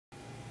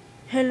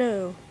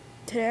Hello.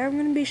 Today I'm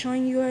gonna be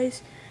showing you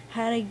guys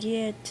how to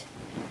get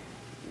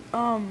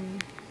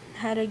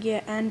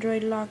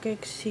Android Lock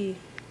XT.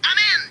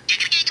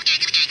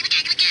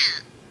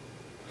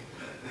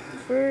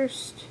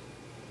 First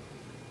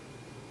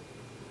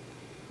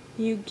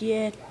you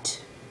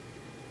get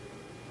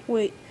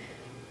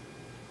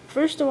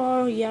first of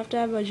all you have to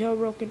have a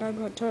jailbroken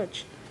iPod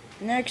Touch.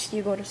 Next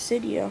you go to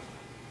Cydia.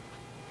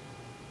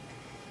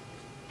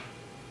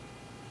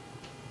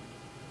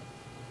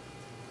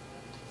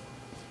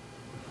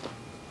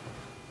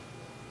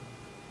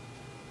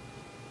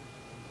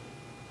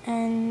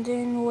 And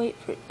then wait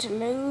for it to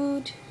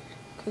load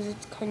because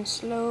it's kind of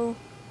slow.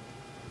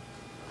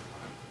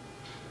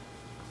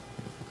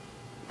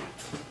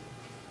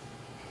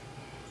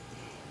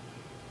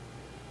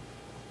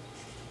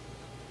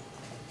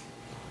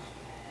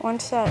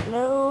 Once that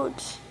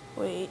loads,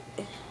 wait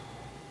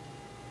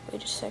a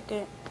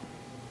second.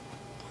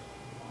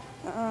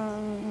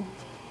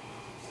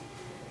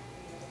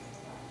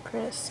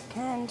 Press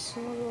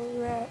cancel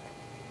that.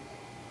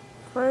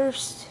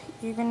 First,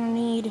 you're gonna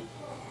need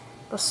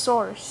the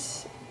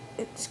source.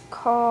 It's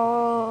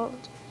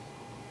called,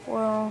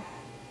 well,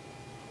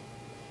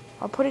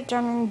 I'll put it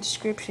down in the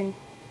description.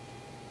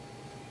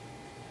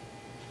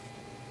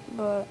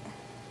 But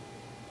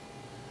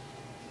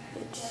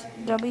it's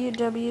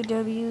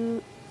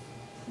www.sin.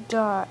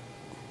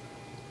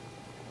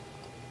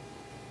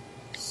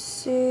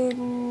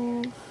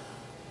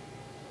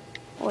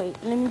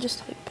 Wait, let me just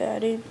type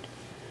that in.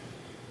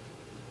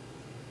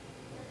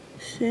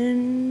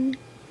 Sinful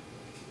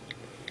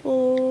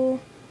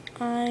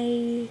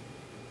iPhone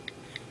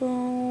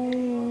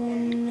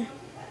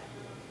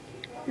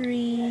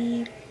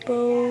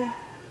repo.com/.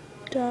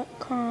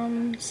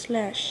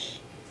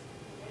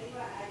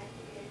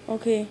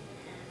 Okay,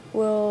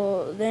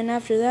 well then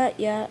after that,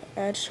 yeah,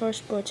 add source,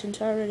 but since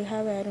I already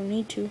have it, I don't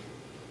need to.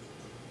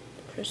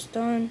 Press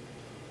done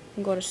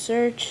and go to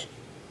search,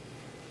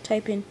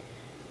 type in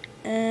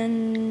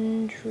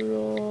Android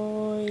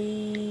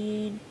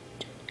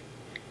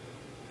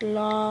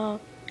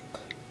Lock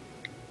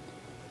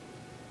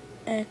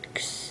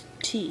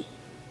XT.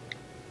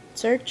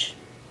 Search.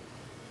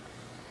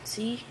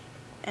 See?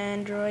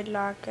 Android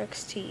Lock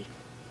XT.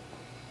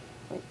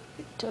 Wait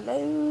to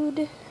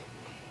load.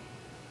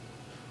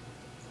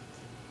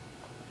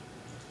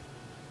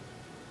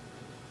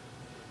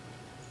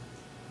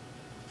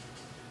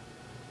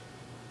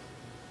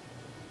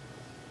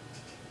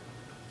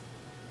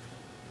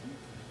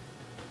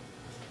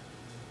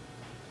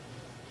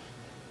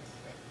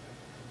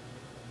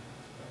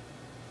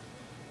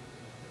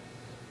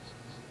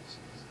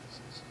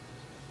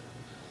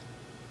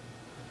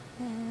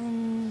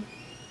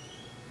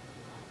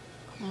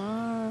 Come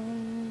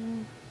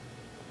on.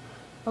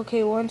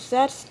 Okay, once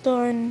that's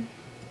done,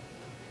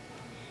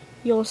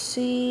 you'll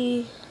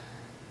see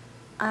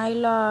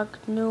iLock,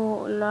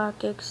 new lock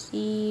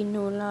XT,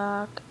 new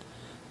lock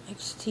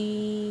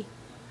XT.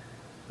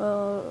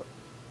 Well,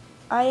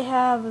 I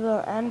have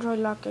the Android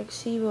Lock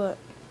XT, but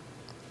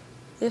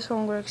this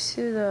one works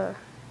too, the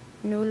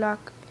new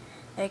lock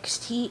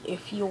XT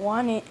if you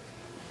want it.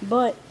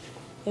 But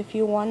if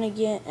you want to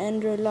get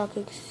Android Lock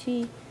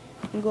XT,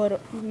 you go to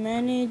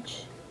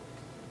Manage,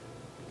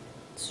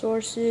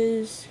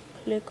 Sources,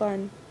 click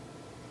on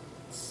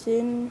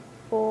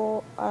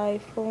Sinful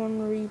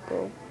iPhone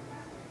Repo,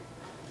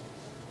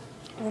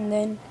 and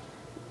then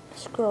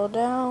scroll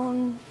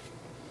down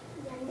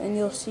and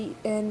you'll see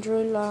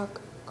Android Lock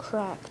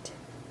Cracked.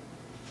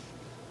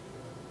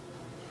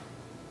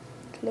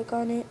 Click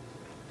on it.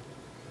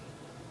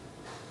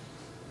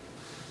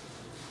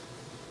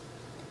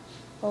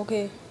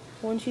 Okay,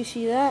 once you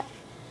see that,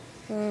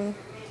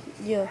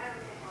 yeah,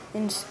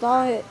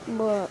 install it,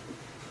 but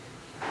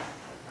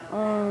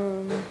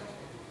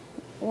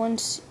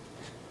once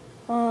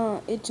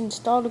it's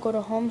installed, go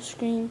to home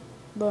screen,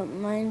 but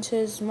mine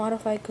says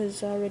modify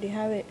because I already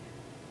have it.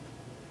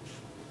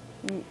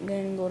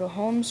 Then go to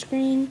home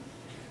screen,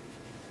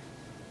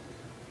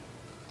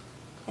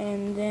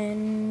 and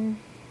then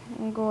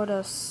go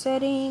to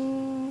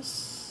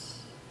settings.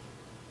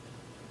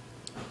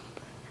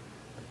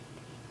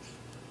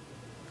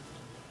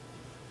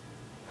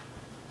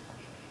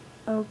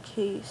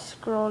 Okay,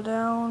 scroll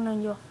down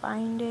and you'll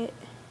find it.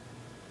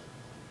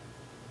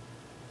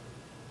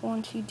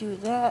 Once you do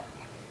that,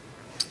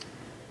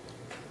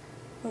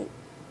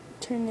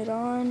 turn it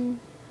on,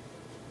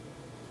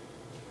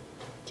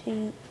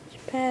 change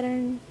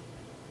pattern.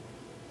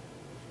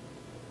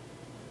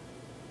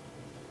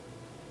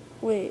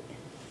 Wait,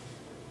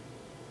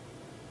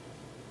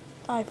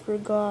 I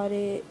forgot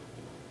it.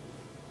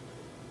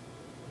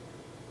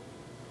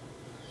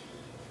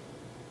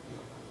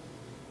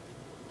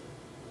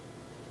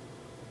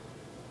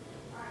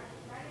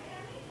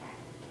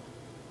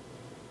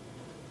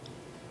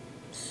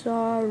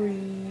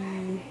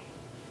 Sorry,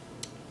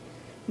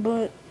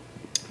 but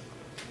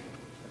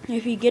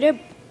if you get it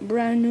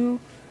brand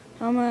new,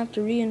 I'm gonna have to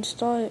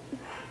reinstall it.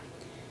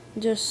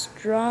 Just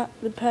drop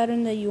the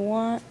pattern that you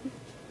want,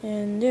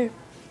 and there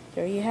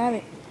you have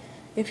it.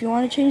 If you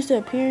want to change the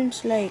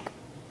appearance, like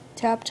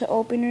tap to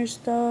open your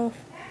stuff.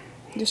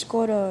 Just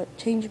go to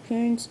change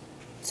appearance,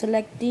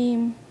 select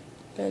theme,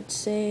 let's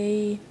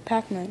say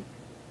Pac-Man.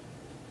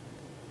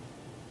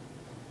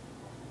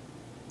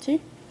 See?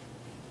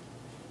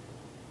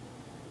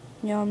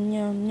 Yum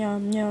yum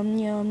yum yum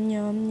yum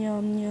yum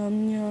yum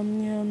yum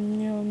yum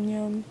yum yum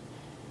yum.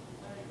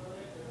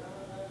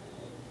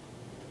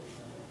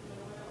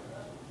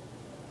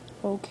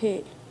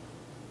 Okay.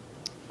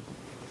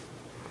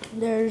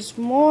 There's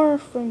more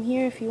from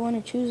here if you want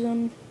to choose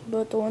them,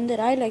 but the one that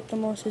I like the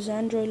most is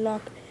Android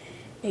Lock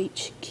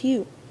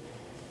HQ.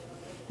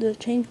 The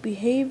change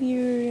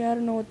behavior, I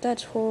don't know what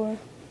that's for,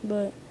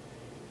 but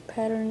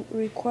pattern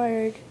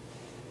required.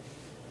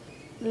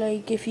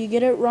 Like if you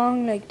get it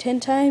wrong like 10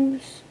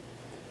 times,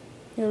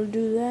 it'll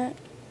do that.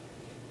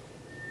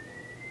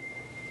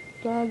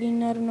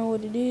 Logging, I don't know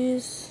what it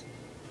is.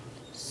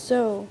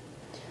 So,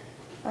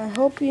 I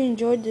hope you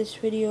enjoyed this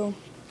video.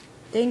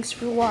 Thanks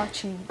for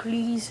watching.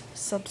 Please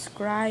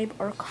subscribe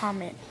or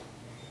comment.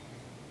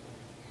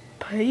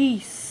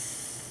 Peace.